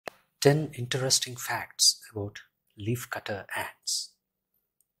10 interesting facts about leafcutter ants.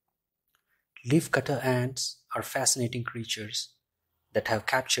 Leafcutter ants are fascinating creatures that have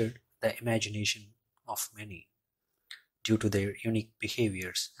captured the imagination of many due to their unique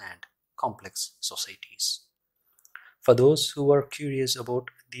behaviors and complex societies. For those who are curious about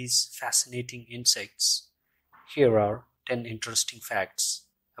these fascinating insects, here are 10 interesting facts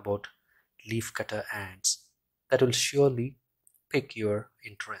about leafcutter ants that will surely pique your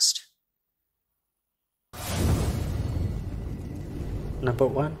interest. Number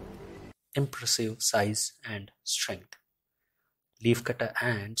 1. Impressive size and strength. Leafcutter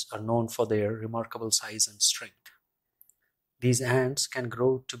ants are known for their remarkable size and strength. These ants can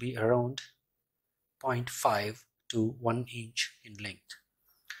grow to be around 0.5 to 1 inch in length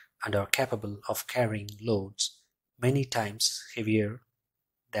and are capable of carrying loads many times heavier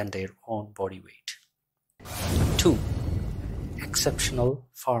than their own body weight. 2. Exceptional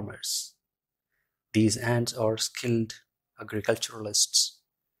farmers. These ants are skilled agriculturalists.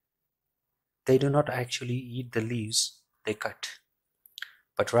 They do not actually eat the leaves they cut,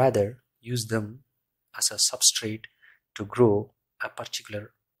 but rather use them as a substrate to grow a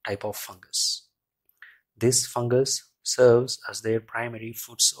particular type of fungus. This fungus serves as their primary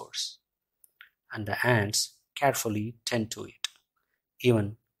food source, and the ants carefully tend to it,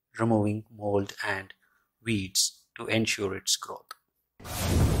 even removing mold and weeds to ensure its growth.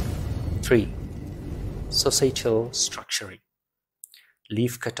 3. Societal structuring.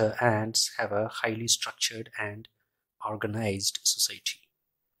 Leafcutter ants have a highly structured and organized society,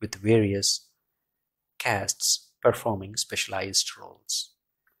 with various castes performing specialized roles.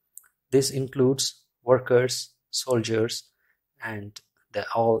 This includes workers, soldiers, and the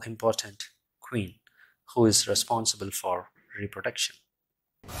all-important queen, who is responsible for reproduction.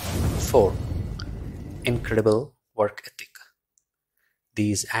 4. Incredible work ethic.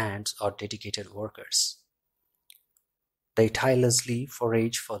 These ants are dedicated workers. They tirelessly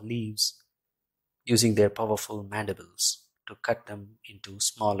forage for leaves using their powerful mandibles to cut them into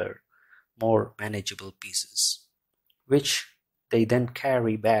smaller, more manageable pieces, which they then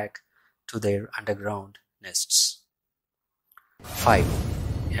carry back to their underground nests. 5.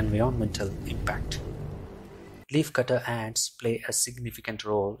 Environmental impact. Leafcutter ants play a significant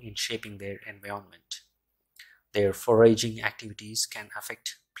role in shaping their environment. Their foraging activities can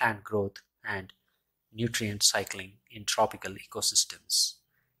affect plant growth and nutrient cycling in tropical ecosystems,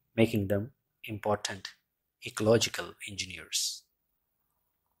 making them important ecological engineers.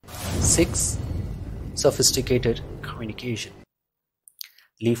 6. Sophisticated communication.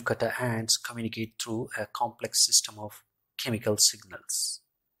 Leafcutter ants communicate through a complex system of chemical signals.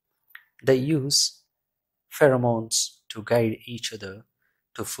 They use pheromones to guide each other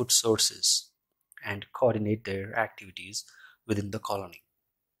to food sources and coordinate their activities within the colony.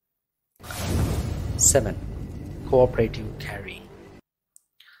 7. Cooperative carrying.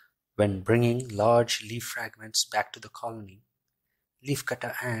 When bringing large leaf fragments back to the colony,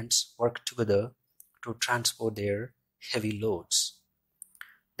 leafcutter ants work together to transport their heavy loads.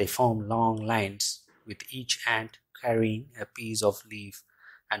 They form long lines, with each ant carrying a piece of leaf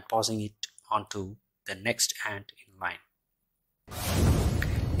and passing it on to the next ant in line.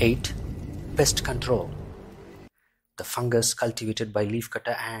 8. Pest control. The fungus cultivated by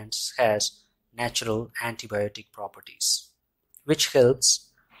leafcutter ants has natural antibiotic properties, which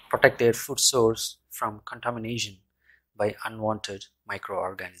helps protect their food source from contamination by unwanted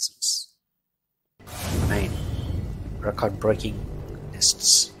microorganisms. 9. Record-breaking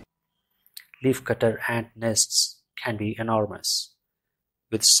nests. Leafcutter ant nests can be enormous,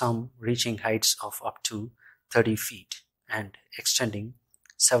 with some reaching heights of up to 30 feet and extending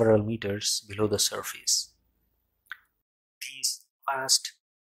several meters below the surface. These vast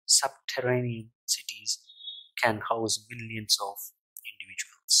subterranean cities can house millions of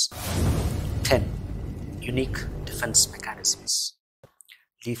individuals. 10. Unique defense mechanisms.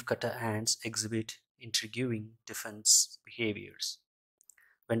 Leafcutter ants exhibit intriguing defense behaviors.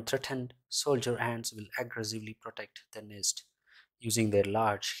 When threatened, soldier ants will aggressively protect the nest, using their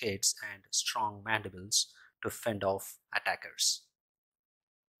large heads and strong mandibles to fend off attackers.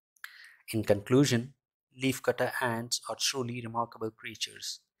 In conclusion, leafcutter ants are truly remarkable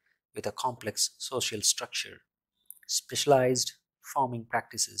creatures with a complex social structure, specialized farming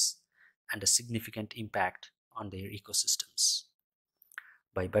practices, and a significant impact on their ecosystems.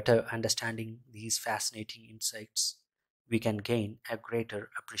 By better understanding these fascinating insects, we can gain a greater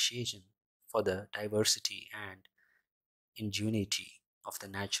appreciation for the diversity and ingenuity of the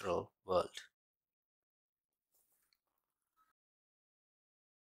natural world.